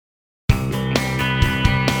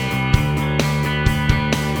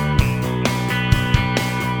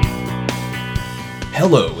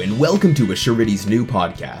Hello and welcome to Assurity's new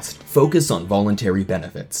podcast, Focus on Voluntary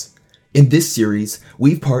Benefits. In this series,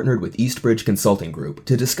 we've partnered with Eastbridge Consulting Group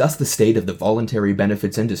to discuss the state of the voluntary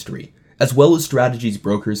benefits industry, as well as strategies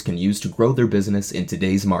brokers can use to grow their business in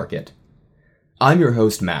today's market. I'm your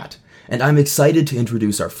host, Matt, and I'm excited to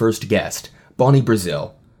introduce our first guest, Bonnie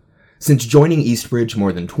Brazil. Since joining Eastbridge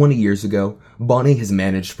more than 20 years ago, Bonnie has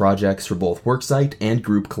managed projects for both worksite and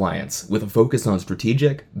group clients with a focus on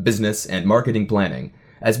strategic, business, and marketing planning,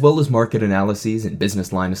 as well as market analyses and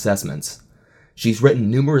business line assessments. She's written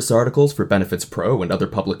numerous articles for Benefits Pro and other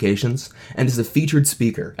publications, and is a featured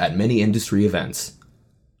speaker at many industry events.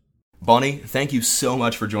 Bonnie, thank you so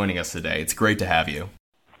much for joining us today. It's great to have you.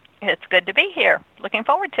 It's good to be here. Looking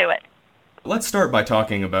forward to it. Let's start by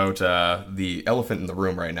talking about the elephant in the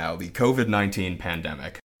room right now, the COVID-19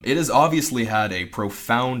 pandemic. It has obviously had a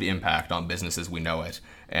profound impact on business as we know it,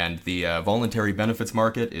 and the voluntary benefits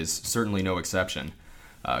market is certainly no exception.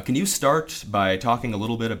 Can you start by talking a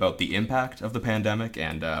little bit about the impact of the pandemic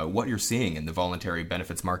and what you're seeing in the voluntary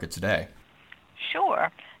benefits market today?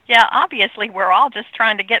 Sure. Yeah, obviously we're all just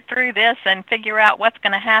trying to get through this and figure out what's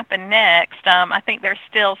going to happen next. I think there's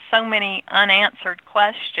still so many unanswered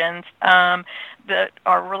questions that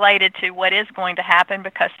are related to what is going to happen,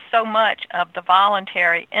 because so much of the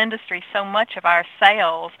voluntary industry, so much of our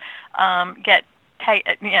sales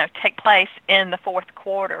take place in the fourth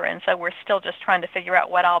quarter, and so we're still just trying to figure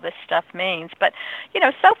out what all this stuff means. But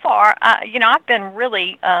so far, I've been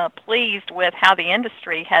really pleased with how the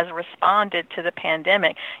industry has responded to the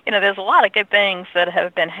pandemic. There's a lot of good things that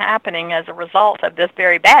have been happening as a result of this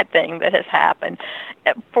very bad thing that has happened.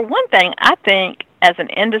 For one thing, I think as an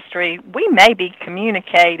industry, we may be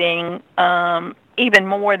communicating even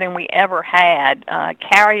more than we ever had.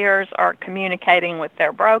 Carriers are communicating with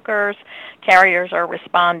their brokers. Carriers are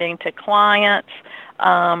responding to clients.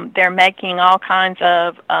 They're making all kinds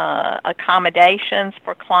of accommodations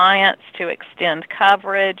for clients to extend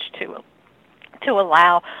coverage, to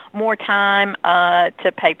allow more time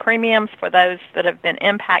to pay premiums for those that have been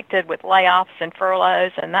impacted with layoffs and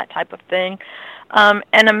furloughs and that type of thing.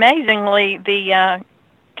 And amazingly, the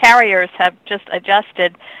carriers have just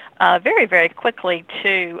adjusted very, very quickly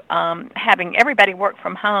to having everybody work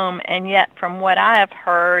from home, and yet from what I have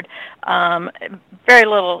heard, very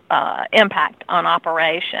little impact on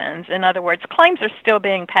operations. In other words, claims are still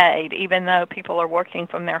being paid even though people are working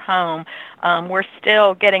from their home. We're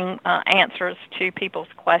still getting answers to people's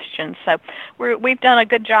questions. So we've done a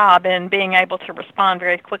good job in being able to respond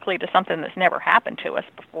very quickly to something that's never happened to us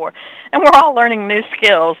before. And we're all learning new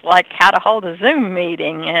skills like how to hold a Zoom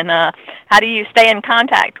meeting and how do you stay in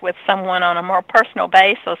contact with someone on a more personal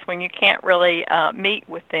basis when you can't really meet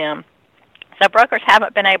with them. So brokers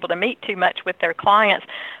haven't been able to meet too much with their clients,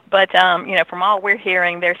 but from all we're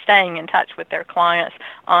hearing, they're staying in touch with their clients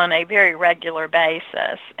on a very regular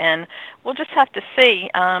basis. And we'll just have to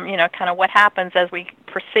see, kind of what happens as we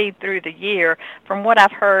proceed through the year. From what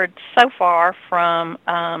I've heard so far from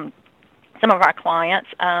some of our clients,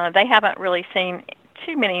 they haven't really seen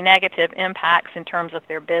too many negative impacts in terms of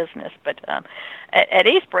their business. But at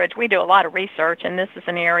Eastbridge, we do a lot of research, and this is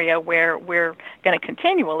an area where we're going to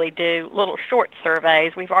continually do little short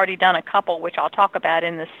surveys. We've already done a couple, which I'll talk about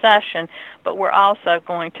in this session, but we're also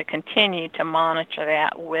going to continue to monitor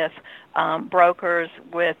that with brokers,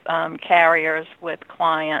 with carriers, with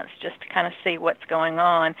clients, just to kind of see what's going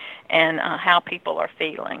on and how people are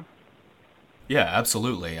feeling. Yeah,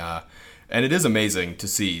 absolutely. And it is amazing to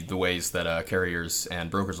see the ways that carriers and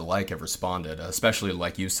brokers alike have responded, especially,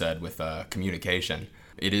 like you said, with communication.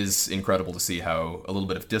 It is incredible to see how a little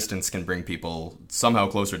bit of distance can bring people somehow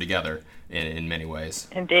closer together in many ways.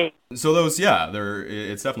 Indeed. So it's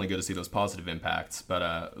definitely good to see those positive impacts,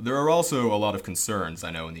 but there are also a lot of concerns,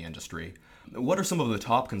 I know, in the industry. What are some of the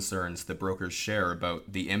top concerns that brokers share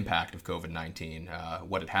about the impact of COVID-19,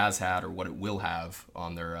 what it has had or what it will have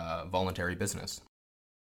on their voluntary business?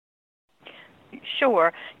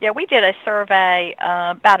 Sure. Yeah, we did a survey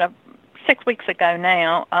about 6 weeks ago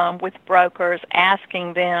now with brokers,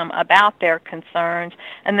 asking them about their concerns.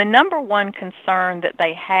 And the number one concern that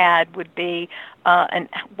they had would be and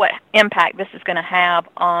what impact this is going to have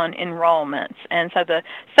on enrollments. And so the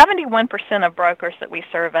 71% of brokers that we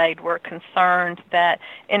surveyed were concerned that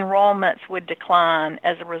enrollments would decline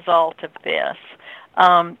as a result of this.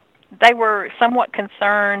 They were somewhat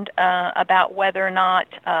concerned about whether or not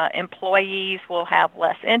employees will have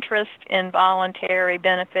less interest in voluntary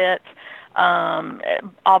benefits.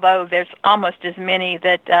 although there's almost as many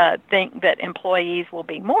that think that employees will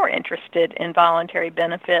be more interested in voluntary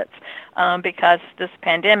benefits because this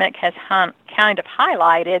pandemic has kind of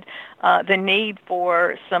highlighted the need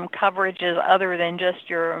for some coverages other than just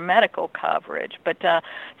your medical coverage. But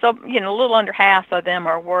so, a little under half of them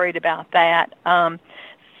are worried about that.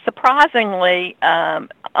 Surprisingly,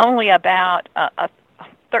 only about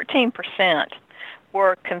 13%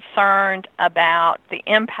 were concerned about the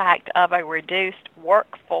impact of a reduced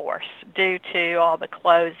workforce due to all the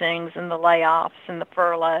closings and the layoffs and the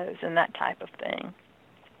furloughs and that type of thing.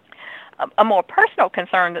 A more personal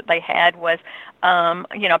concern that they had was,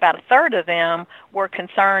 about a third of them were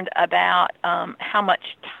concerned about how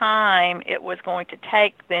much time it was going to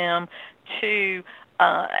take them to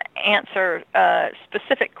answer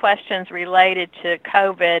specific questions related to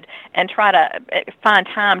COVID and try to find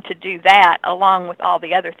time to do that along with all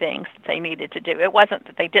the other things that they needed to do. It wasn't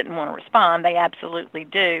that they didn't want to respond. They absolutely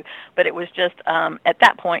do. But it was just at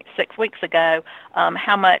that point, 6 weeks ago,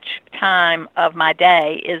 how much time of my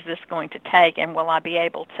day is this going to take, and will I be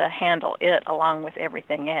able to handle it along with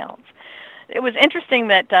everything else? It was interesting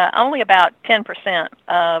that only about 10%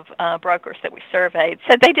 of brokers that we surveyed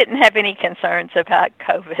said they didn't have any concerns about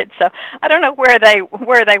COVID. So I don't know where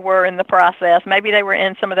they were in the process. Maybe they were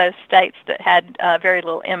in some of those states that had very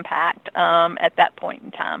little impact at that point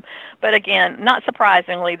in time. But again, not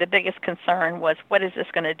surprisingly, the biggest concern was what is this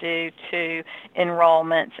going to do to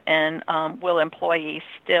enrollments, and will employees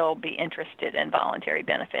still be interested in voluntary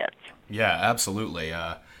benefits? Yeah, absolutely.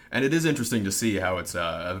 And it is interesting to see how it's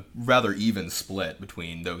a rather even split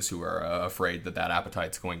between those who are afraid that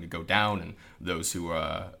appetite's going to go down and those who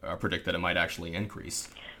predict that it might actually increase.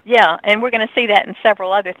 Yeah, and we're going to see that in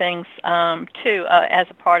several other things, too, as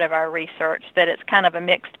a part of our research, that it's kind of a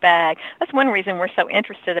mixed bag. That's one reason we're so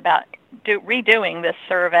interested about redoing this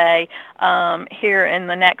survey here in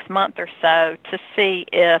the next month or so to see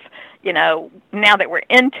if, now that we're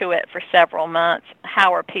into it for several months,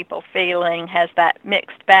 how are people feeling? Has that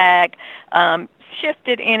mixed bag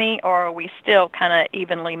shifted any, or are we still kind of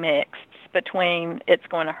evenly mixed between it's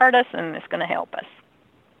going to hurt us and it's going to help us?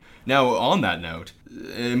 Now, on that note,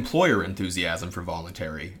 employer enthusiasm for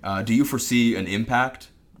voluntary, do you foresee an impact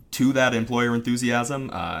to that employer enthusiasm?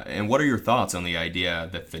 And what are your thoughts on the idea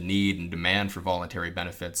that the need and demand for voluntary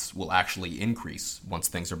benefits will actually increase once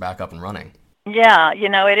things are back up and running? Yeah,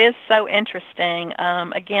 it is so interesting.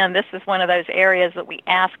 Again, this is one of those areas that we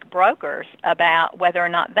ask brokers about whether or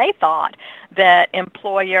not they thought that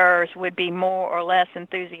employers would be more or less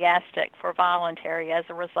enthusiastic for voluntary as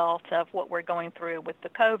a result of what we're going through with the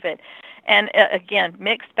COVID. And again,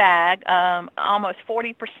 mixed bag. Almost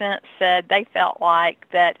 40% said they felt like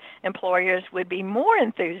that employers would be more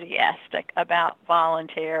enthusiastic about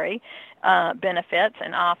voluntary benefits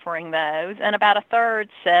and offering those, and about a third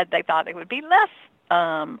said they thought they would be less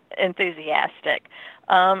enthusiastic.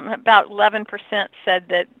 About 11% said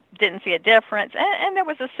that didn't see a difference, and there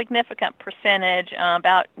was a significant percentage,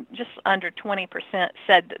 about just under 20%,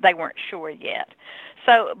 said that they weren't sure yet.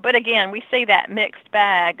 So, but again, we see that mixed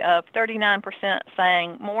bag of 39%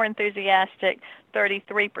 saying more enthusiastic,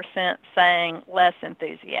 33% saying less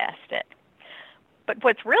enthusiastic. But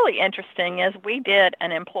what's really interesting is we did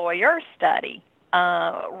an employer study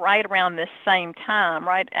right around this same time,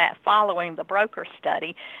 following the broker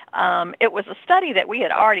study. It was a study that we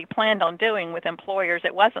had already planned on doing with employers.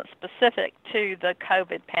 It wasn't specific to the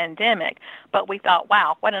COVID pandemic, but we thought,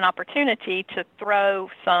 wow, what an opportunity to throw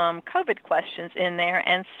some COVID questions in there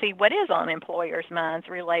and see what is on employers' minds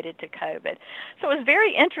related to COVID. So it was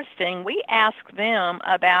very interesting. We asked them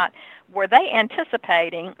about, were they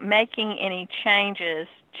anticipating making any changes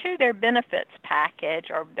to their benefits package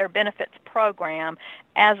or their benefits program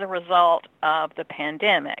as a result of the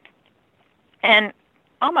pandemic. And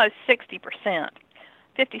almost 60%,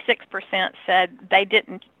 56% said they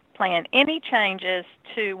didn't plan any changes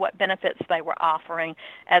to what benefits they were offering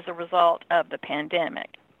as a result of the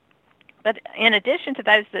pandemic. But in addition to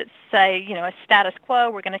those that say, a status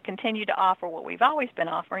quo, we're going to continue to offer what we've always been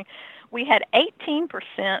offering, we had 18%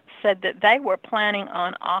 said that they were planning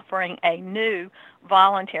on offering a new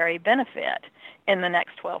voluntary benefit in the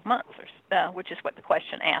next 12 months, which is what the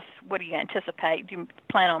question asks. What do you anticipate? Do you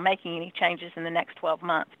plan on making any changes in the next 12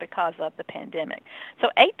 months because of the pandemic? So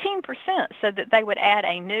 18% said that they would add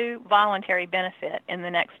a new voluntary benefit in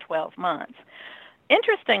the next 12 months.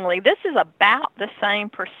 Interestingly, this is about the same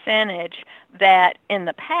percentage that in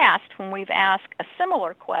the past, when we've asked a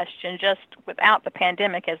similar question, just without the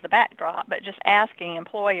pandemic as the backdrop, but just asking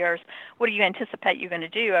employers, what do you anticipate you're going to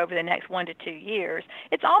do over the next 1 to 2 years?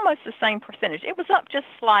 It's almost the same percentage. It was up just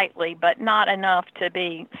slightly, but not enough to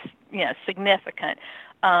be significant.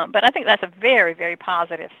 But I think that's a very, very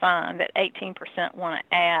positive sign that 18% want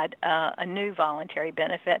to add a new voluntary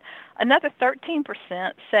benefit. Another 13%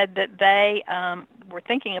 said that they were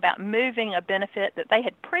thinking about moving a benefit that they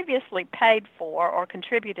had previously paid for or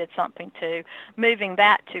contributed something to, moving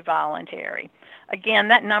that to voluntary. Again,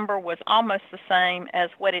 that number was almost the same as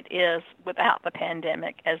what it is without the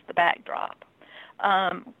pandemic as the backdrop.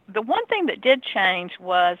 The one thing that did change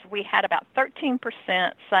was we had about 13%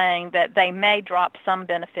 saying that they may drop some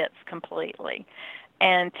benefits completely.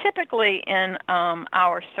 And typically in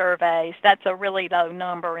our surveys, that's a really low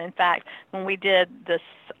number. In fact, when we did this,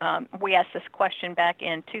 we asked this question back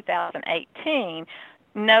in 2018,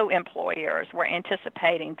 no employers were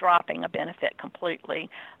anticipating dropping a benefit completely.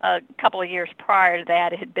 A couple of years prior to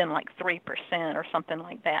that, it had been like 3% or something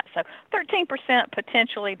like that. So 13%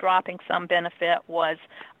 potentially dropping some benefit was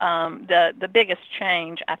the biggest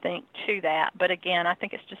change, I think, to that. But again, I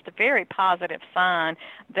think it's just a very positive sign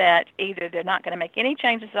that either they're not going to make any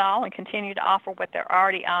changes at all and continue to offer what they're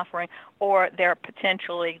already offering, or they're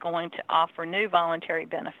potentially going to offer new voluntary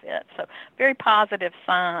benefits. So very positive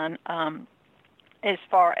sign as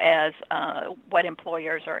far as what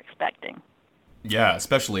employers are expecting. Yeah,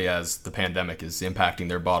 especially as the pandemic is impacting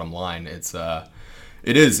their bottom line. It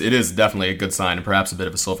is definitely a good sign, and perhaps a bit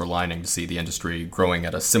of a silver lining to see the industry growing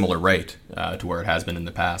at a similar rate to where it has been in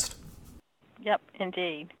the past. Yep,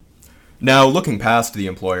 indeed. Now, looking past the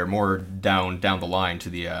employer, more down the line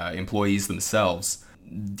to the employees themselves,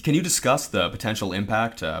 can you discuss the potential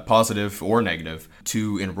impact, positive or negative,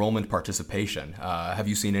 to enrollment participation? Have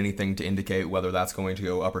you seen anything to indicate whether that's going to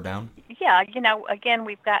go up or down? Yeah, again,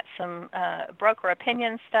 we've got some broker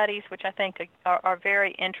opinion studies, which I think are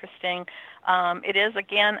very interesting. It is,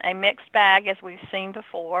 again, a mixed bag, as we've seen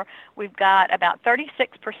before. We've got about 36%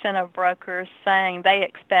 of brokers saying they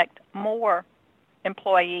expect more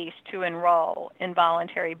employees to enroll in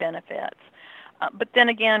voluntary benefits. But then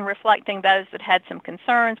again, reflecting those that had some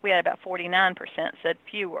concerns, we had about 49% said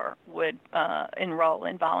fewer would enroll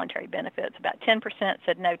in voluntary benefits. About 10%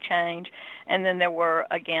 said no change. And then there were,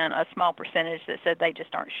 again, a small percentage that said they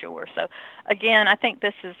just aren't sure. So, again, I think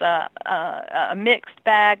this is a mixed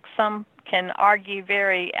bag. Some can argue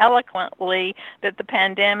very eloquently that the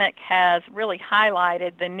pandemic has really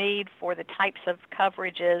highlighted the need for the types of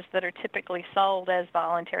coverages that are typically sold as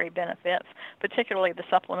voluntary benefits, particularly the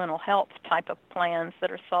supplemental health type of plans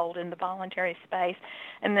that are sold in the voluntary space.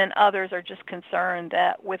 And then others are just concerned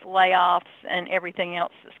that with layoffs and everything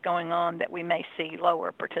else that's going on, that we may see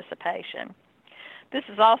lower participation. This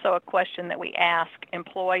is also a question that we ask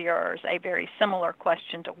employers, a very similar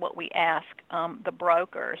question to what we ask the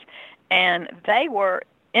brokers. And they were,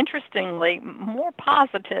 interestingly, more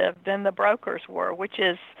positive than the brokers were, which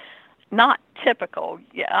is not typical.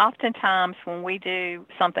 Oftentimes when we do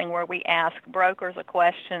something where we ask brokers a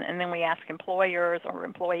question and then we ask employers or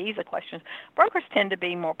employees a question, brokers tend to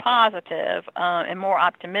be more positive and more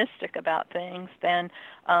optimistic about things than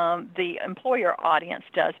the employer audience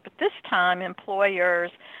does. But this time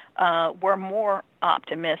employers were more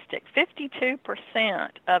optimistic. 52%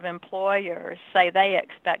 of employers say they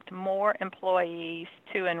expect more employees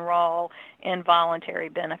to enroll in voluntary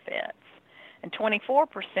benefits, and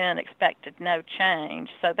 24% expected no change.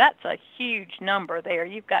 So that's a huge number there.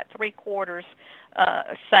 You've got 3/4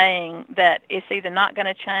 saying that it's either not going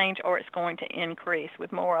to change or it's going to increase,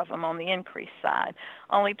 with more of them on the increase side.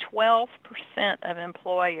 Only 12% of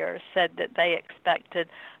employers said that they expected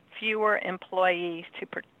fewer employees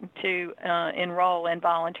to enroll in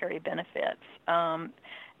voluntary benefits.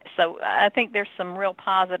 So I think there's some real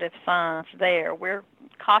positive signs there. We're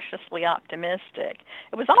cautiously optimistic.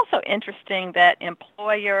 It was also interesting that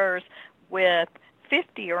employers with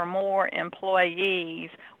 50 or more employees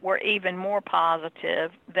were even more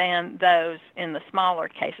positive than those in the smaller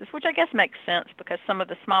cases, which I guess makes sense because some of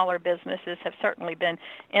the smaller businesses have certainly been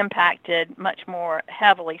impacted much more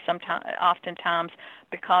heavily, oftentimes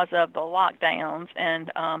because of the lockdowns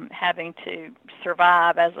and having to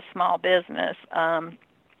survive as a small business.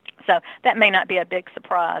 So that may not be a big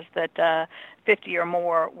surprise that 50 or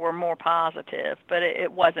more were more positive, but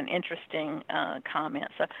it was an interesting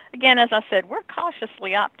comment. So again, as I said, we're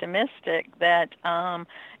cautiously optimistic that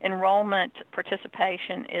enrollment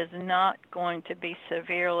participation is not going to be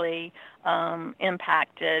severely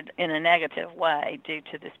impacted in a negative way due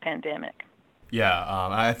to this pandemic. Yeah,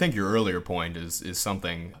 I think your earlier point is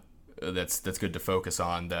something that's good to focus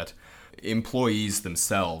on, that employees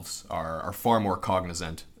themselves are far more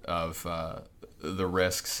cognizant of the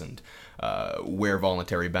risks and where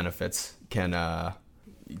voluntary benefits can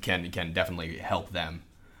definitely help them.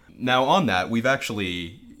 Now, on that, we've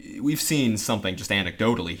actually we've seen something just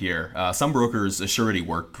anecdotally here. Some brokers Assurity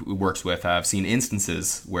works with have seen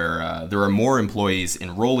instances where there are more employees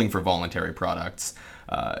enrolling for voluntary products,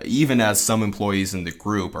 even as some employees in the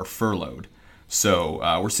group are furloughed. So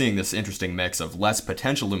we're seeing this interesting mix of less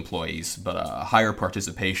potential employees, but a higher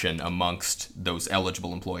participation amongst those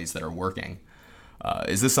eligible employees that are working.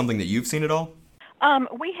 Is this something that you've seen at all?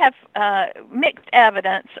 We have mixed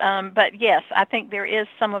evidence, but yes, I think there is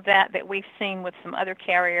some of that we've seen with some other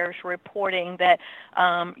carriers reporting that,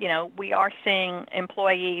 we are seeing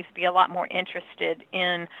employees be a lot more interested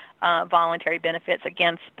in voluntary benefits,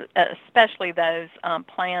 especially those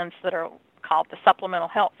plans that are called the supplemental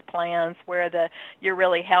health plans, where you're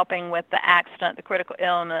really helping with the accident, the critical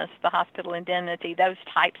illness, the hospital indemnity, those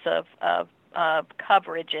types of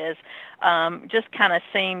coverages just kind of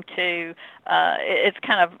seem to it's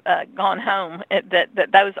kind of gone home that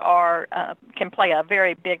those are can play a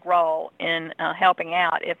very big role in helping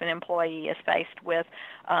out if an employee is faced with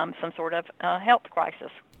some sort of health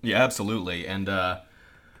crisis. Yeah, absolutely. And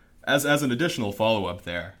as an additional follow-up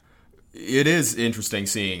there, it is interesting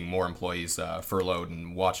seeing more employees furloughed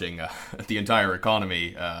and watching the entire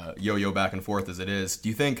economy yo-yo back and forth as it is. Do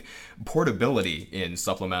you think portability in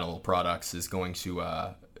supplemental products is going to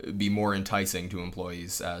be more enticing to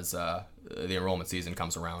employees as the enrollment season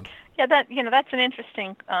comes around? Yeah, that's an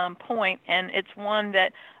interesting point, and it's one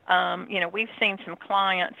that we've seen some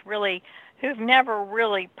clients who've never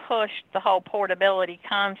really pushed the whole portability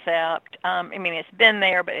concept. It's been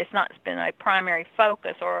there, but it's not been a primary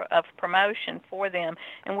focus or of promotion for them.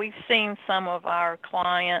 And we've seen some of our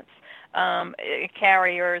clients,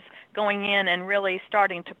 carriers, going in and really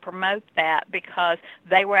starting to promote that because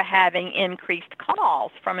they were having increased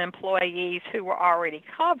calls from employees who were already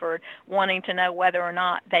covered, wanting to know whether or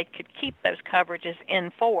not they could keep those coverages in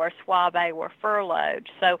force while they were furloughed.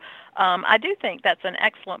 So I do think that's an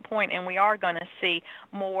excellent point, and we are going to see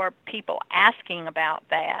more people asking about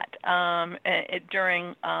that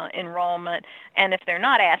during enrollment. And if they're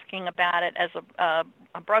not asking about it as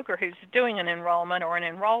a broker who's doing an enrollment or an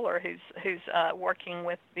enroller who's working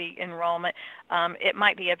with the enrollment, it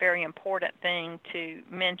might be a very important thing to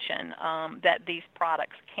mention that these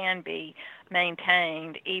products can be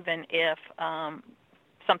maintained even if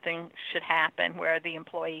something should happen where the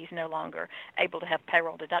employee is no longer able to have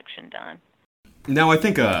payroll deduction done. Now, I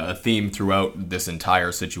think a theme throughout this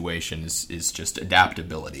entire situation is just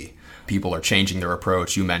adaptability. People are changing their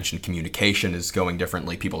approach. You mentioned communication is going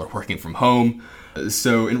differently. People are working from home.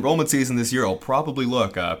 So enrollment season this year will probably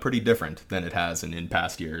look pretty different than it has in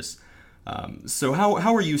past years. So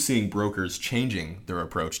how are you seeing brokers changing their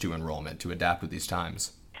approach to enrollment to adapt with these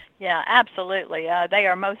times? Yeah, absolutely. They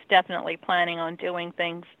are most definitely planning on doing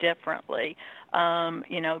things differently.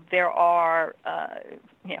 There are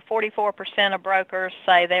 44% of brokers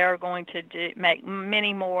say they are going to make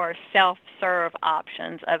many more self-serve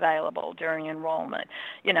options available during enrollment.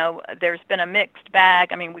 There's been a mixed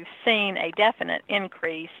bag. We've seen a definite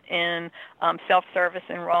increase in self-service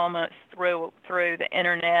enrollments through the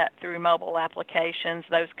internet, through mobile applications,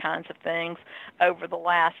 those kinds of things over the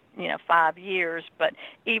last 5 years. But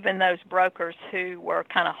even those brokers who were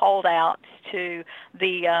kind of holdouts to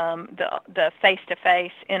the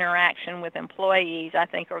face-to-face interaction with employees, I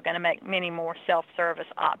think are going to make many more self-service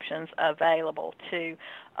options available to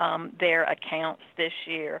their accounts this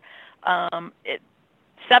year.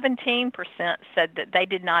 17% said that they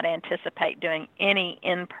did not anticipate doing any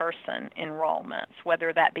in-person enrollments,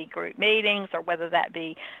 whether that be group meetings or whether that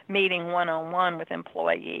be meeting one-on-one with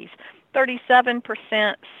employees.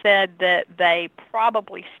 37% said that they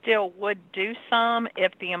probably still would do some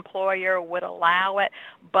if the employer would allow it,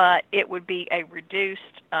 but it would be a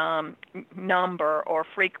reduced number or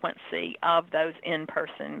frequency of those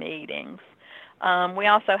in-person meetings. We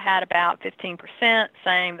also had about 15%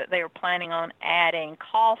 saying that they were planning on adding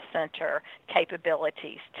call center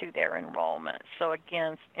capabilities to their enrollment. So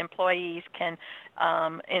again, employees can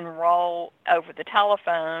enroll over the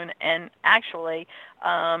telephone and actually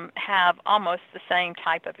have almost the same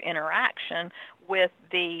type of interaction with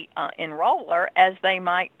the enroller as they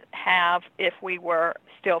might have if we were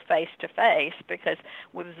still face-to-face, because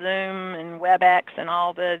with Zoom and WebEx and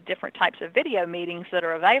all the different types of video meetings that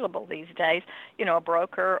are available these days, a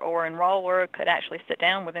broker or enroller could actually sit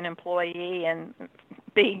down with an employee and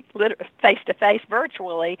be face-to-face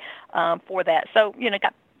virtually for that. So,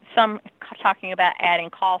 got some talking about adding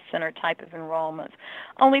call center type of enrollments.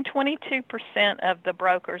 Only 22% of the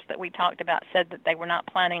brokers that we talked about said that they were not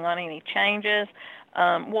planning on any changes.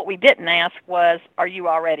 What we didn't ask was, are you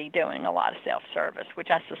already doing a lot of self-service, which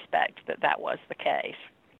I suspect that was the case.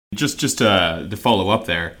 Just to follow up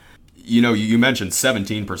there, You mentioned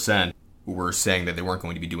 17% were saying that they weren't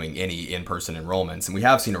going to be doing any in-person enrollments, and we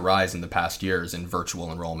have seen a rise in the past years in virtual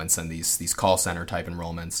enrollments and these call center type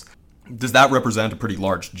enrollments. Does that represent a pretty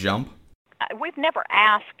large jump? We've never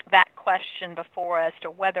asked that question before as to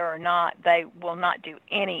whether or not they will not do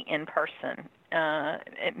any in-person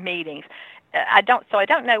meetings. I don't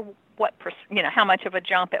know how much of a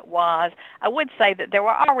jump it was. I would say that there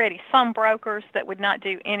were already some brokers that would not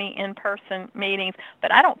do any in-person meetings,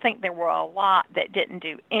 but I don't think there were a lot that didn't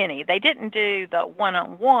do any. They didn't do the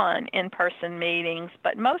one-on-one in-person meetings,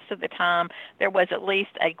 but most of the time there was at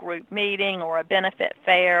least a group meeting or a benefit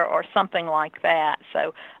fair or something like that.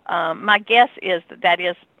 So my guess is that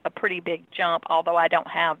is a pretty big jump, although I don't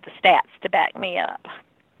have the stats to back me up.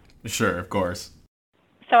 Sure, of course.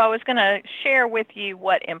 So I was going to share with you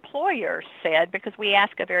what employers said, because we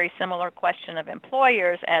ask a very similar question of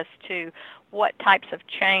employers as to what types of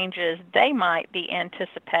changes they might be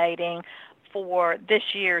anticipating for this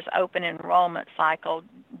year's open enrollment cycle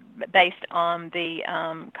based on the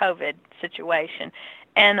COVID situation.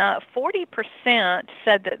 And 40%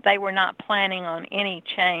 said that they were not planning on any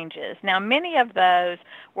changes. Now, many of those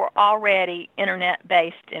were already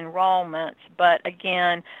internet-based enrollments, but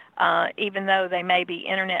again, even though they may be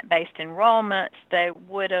internet-based enrollments, they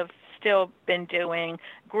would have still been doing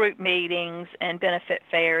group meetings and benefit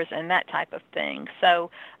fairs and that type of thing.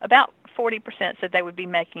 So about 40% said they would be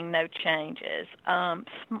making no changes.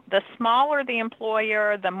 The smaller the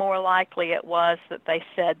employer, the more likely it was that they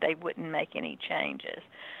said they wouldn't make any changes.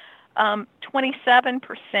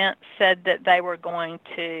 27% said that they were going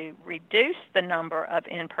to reduce the number of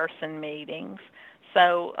in-person meetings.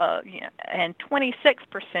 So, and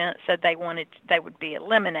 26% said they would be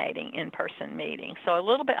eliminating in-person meetings. So a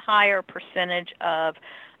little bit higher percentage of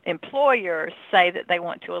employers say that they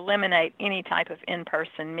want to eliminate any type of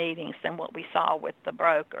in-person meetings than what we saw with the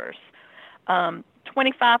brokers.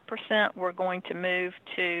 25% were going to move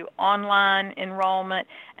to online enrollment,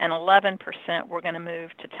 and 11% were going to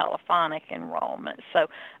move to telephonic enrollment. So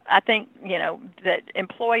I think, that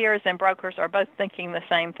employers and brokers are both thinking the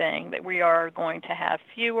same thing, that we are going to have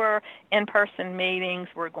fewer in-person meetings.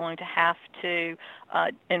 We're going to have to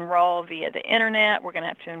enroll via the internet. We're going to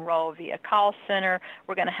have to enroll via call center.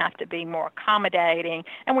 We're going to have to be more accommodating,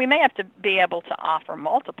 and we may have to be able to offer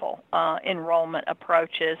multiple enrollment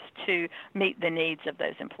approaches to meet the needs of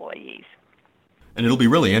those employees. And it'll be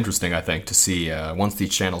really interesting, I think, to see once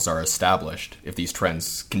these channels are established, if these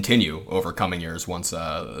trends continue over coming years, once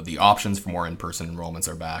the options for more in-person enrollments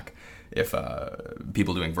are back, if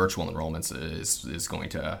people doing virtual enrollments is going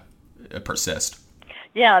to persist.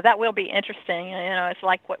 Yeah, that will be interesting. It's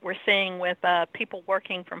like what we're seeing with people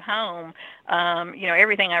working from home.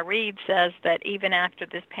 Everything I read says that even after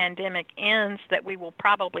this pandemic ends, that we will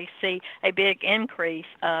probably see a big increase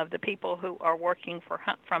of the people who are working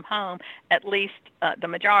from home, at least the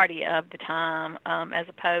majority of the time, as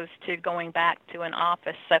opposed to going back to an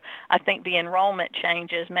office. So I think the enrollment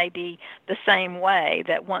changes may be the same way,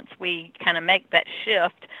 that once we kind of make that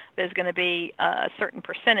shift, there's going to be a certain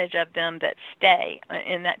percentage of them that stay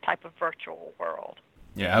in that type of virtual world.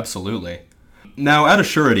 Yeah, absolutely. Now, at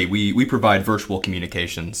Assurity, we provide virtual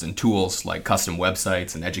communications and tools like custom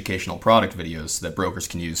websites and educational product videos that brokers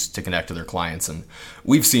can use to connect to their clients. And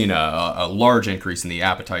we've seen a large increase in the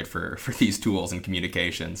appetite for these tools and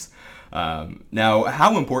communications. Now,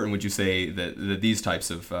 how important would you say that these types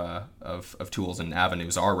of tools and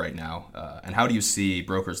avenues are right now? And how do you see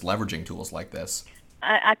brokers leveraging tools like this?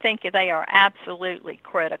 I think they are absolutely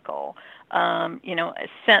critical.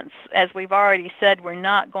 Since, as we've already said, we're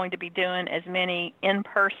not going to be doing as many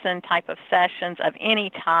in-person type of sessions of any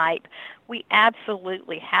type, we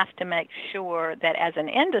absolutely have to make sure that as an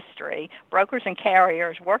industry, brokers and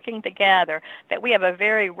carriers working together, that we have a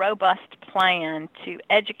very robust plan to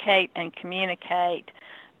educate and communicate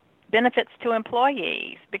benefits to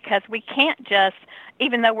employees, because we can't just,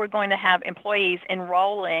 even though we're going to have employees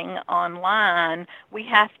enrolling online, we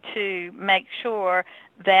have to make sure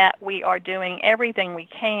that we are doing everything we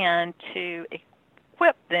can to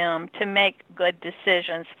equip them to make good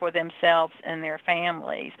decisions for themselves and their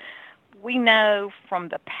families. We know from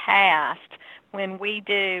the past, when we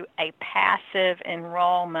do a passive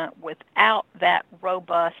enrollment without that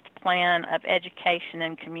robust plan of education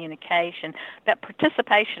and communication, that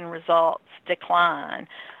participation results decline.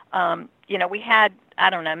 We had,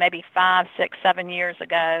 maybe 5, 6, 7 years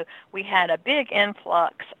ago, we had a big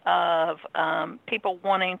influx of people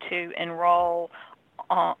wanting to enroll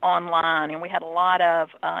online, and we had a lot of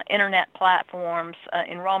internet platforms,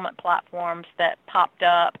 enrollment platforms that popped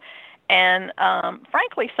up. And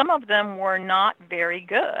frankly, some of them were not very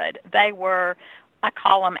good. They were I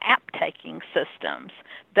call them app-taking systems.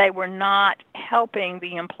 They were not helping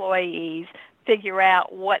the employees figure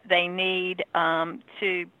out what they need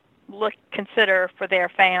to consider for their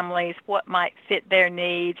families, what might fit their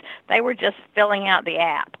needs. They were just filling out the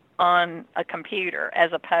app on a computer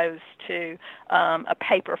as opposed to a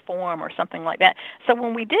paper form or something like that. So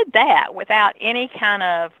when we did that without any kind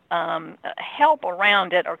of help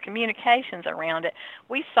around it or communications around it,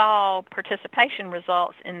 we saw participation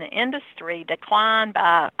results in the industry decline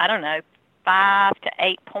by, 5 to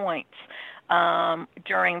 8 points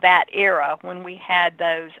during that era when we had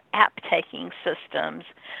those app-taking systems.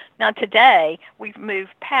 Now today, we've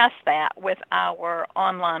moved past that with our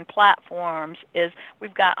online platforms.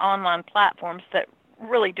 We've got online platforms that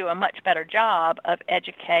really do a much better job of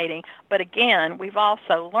educating. But again, we've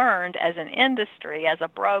also learned as an industry, as a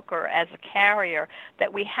broker, as a carrier,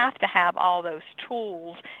 that we have to have all those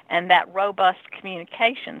tools and that robust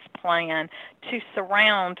communications plan to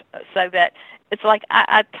surround so that it's like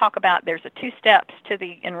I talk about there's 2 steps to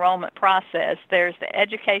the enrollment process. There's the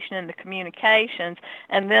education and the communications,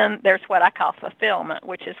 and then there's what I call fulfillment,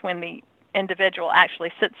 which is when the individual actually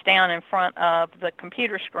sits down in front of the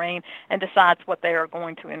computer screen and decides what they are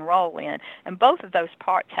going to enroll in. And both of those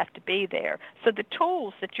parts have to be there. So the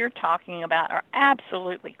tools that you're talking about are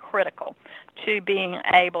absolutely critical to being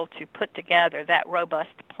able to put together that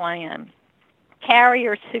robust plan.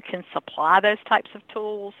 Carriers who can supply those types of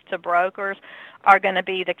tools to brokers are going to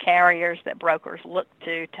be the carriers that brokers look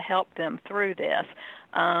to help them through this,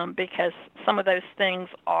 because some of those things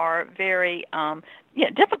are very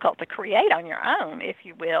difficult to create on your own, if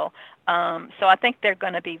you will. So I think they're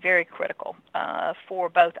going to be very critical for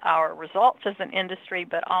both our results as an industry,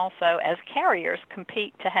 but also as carriers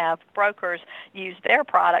compete to have brokers use their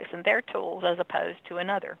products and their tools as opposed to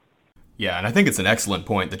another. Yeah, and I think it's an excellent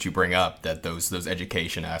point that you bring up, that those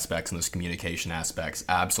education aspects and those communication aspects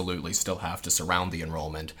absolutely still have to surround the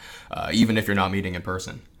enrollment, even if you're not meeting in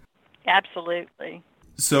person. Absolutely.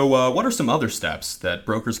 So what are some other steps that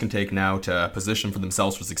brokers can take now to position for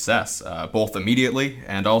themselves for success, both immediately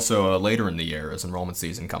and also later in the year as enrollment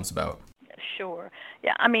season comes about? Sure.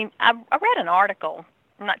 Yeah, I read an article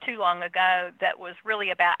not too long ago that was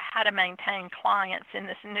really about how to maintain clients in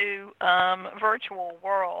this new virtual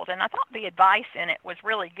world. And I thought the advice in it was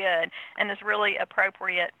really good and is really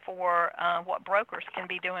appropriate for what brokers can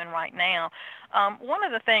be doing right now. One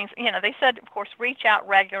of the things, they said, of course, reach out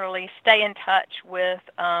regularly, stay in touch with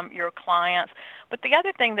your clients. But the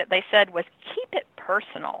other thing that they said was keep it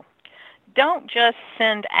personal. Don't just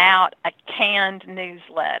send out a canned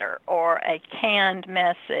newsletter or a canned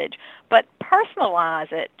message, but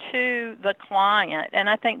personalize it to the client. And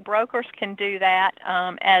I think brokers can do that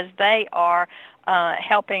as they are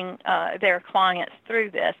helping their clients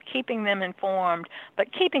through this, keeping them informed,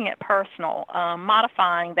 but keeping it personal,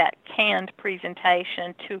 modifying that canned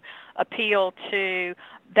presentation to appeal to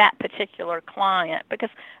that particular client, because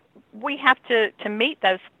we have to meet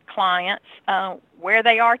those clients where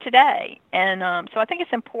they are today. And so I think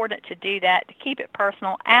it's important to do that, to keep it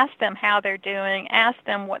personal, ask them how they're doing, ask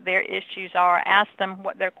them what their issues are, ask them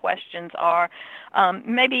what their questions are,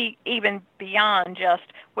 maybe even beyond just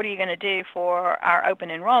what are you going to do for our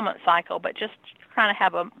open enrollment cycle, but just kind of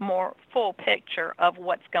have a more full picture of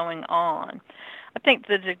what's going on. I think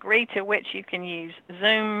the degree to which you can use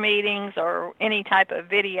Zoom meetings or any type of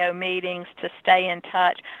video meetings to stay in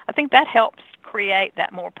touch, I think that helps create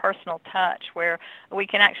that more personal touch where we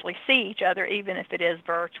can actually see each other even if it is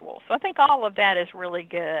virtual. So I think all of that is really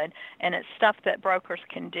good, and it's stuff that brokers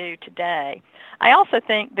can do today. I also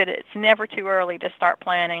think that it's never too early to start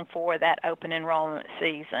planning for that open enrollment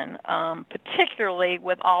season, particularly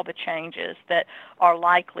with all the changes that are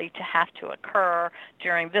likely to have to occur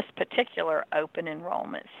during this particular open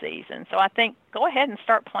enrollment season. So I think go ahead and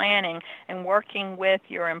start planning and working with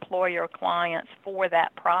your employer clients for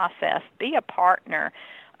that process. Be a partner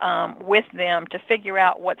with them to figure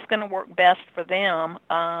out what's going to work best for them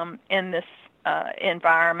in this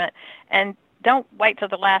environment, and don't wait till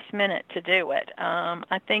the last minute to do it.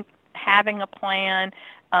 I think having a plan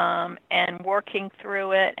and working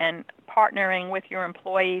through it and partnering with your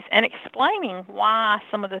employees and explaining why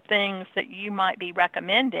some of the things that you might be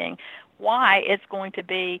recommending, why it's going to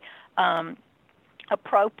be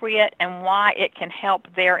appropriate and why it can help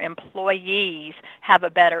their employees have a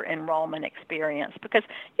better enrollment experience. Because,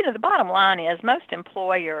 the bottom line is most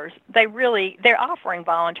employers, they're offering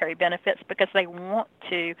voluntary benefits because they want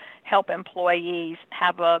to help employees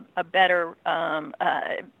have a better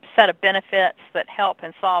set of benefits that help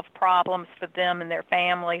and solve problems for them and their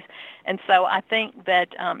families. And so I think that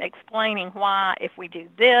explaining why if we do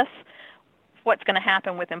this, what's going to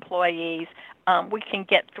happen with employees, we can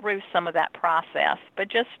get through some of that process. But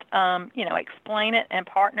just, explain it and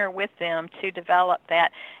partner with them to develop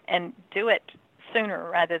that and do it sooner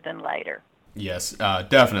rather than later. Yes,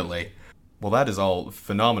 definitely. Well, that is all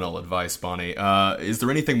phenomenal advice, Bonnie. Is there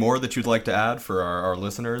anything more that you'd like to add for our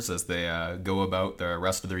listeners as they go about the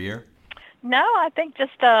rest of their year? No, I think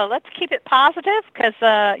just let's keep it positive because,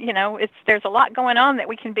 there's a lot going on that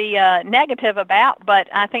we can be negative about, but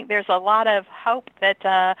I think there's a lot of hope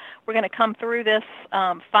that we're going to come through this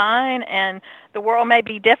fine, and the world may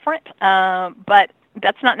be different, but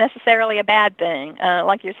that's not necessarily a bad thing.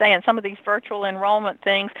 Like you're saying, some of these virtual enrollment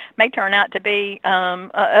things may turn out to be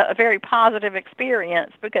a very positive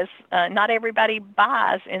experience because not everybody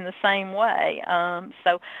buys in the same way.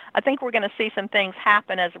 So I think we're going to see some things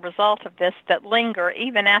happen as a result of this that linger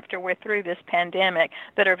even after we're through this pandemic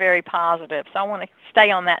that are very positive. So I want to stay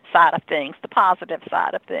on that side of things, the positive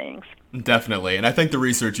side of things. Definitely, and I think the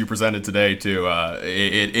research you presented today, too,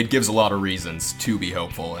 it gives a lot of reasons to be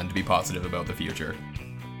hopeful and to be positive about the future.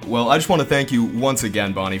 Well, I just want to thank you once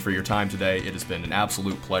again, Bonnie, for your time today. It has been an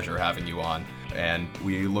absolute pleasure having you on, and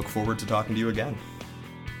we look forward to talking to you again.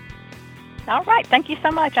 All right, thank you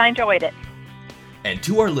so much. I enjoyed it. And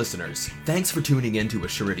to our listeners, thanks for tuning in to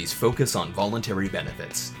Assurity's Focus on Voluntary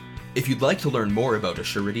Benefits. If you'd like to learn more about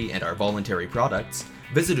Assurity and our voluntary products,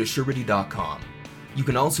 visit assurity.com. You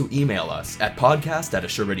can also email us at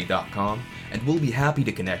podcast@assurity.com, and we'll be happy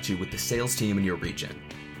to connect you with the sales team in your region.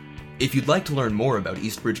 If you'd like to learn more about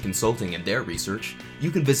Eastbridge Consulting and their research, you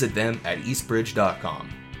can visit them at eastbridge.com.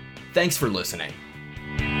 Thanks for listening.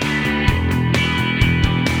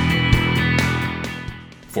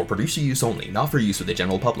 For producer use only, not for use with the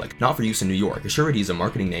general public, not for use in New York, Assurity is a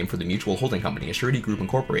marketing name for the mutual holding company Assurity Group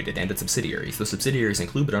Incorporated and its subsidiaries. The subsidiaries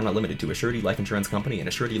include but are not limited to Assurity Life Insurance Company and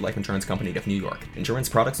Assurity Life Insurance Company of New York. Insurance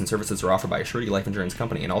products and services are offered by Assurity Life Insurance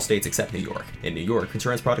Company in all states except New York. In New York,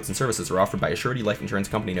 insurance products and services are offered by Assurity Life Insurance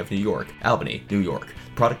Company of New York, Albany, New York.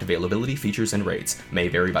 Product availability, features, and rates may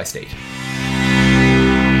vary by state.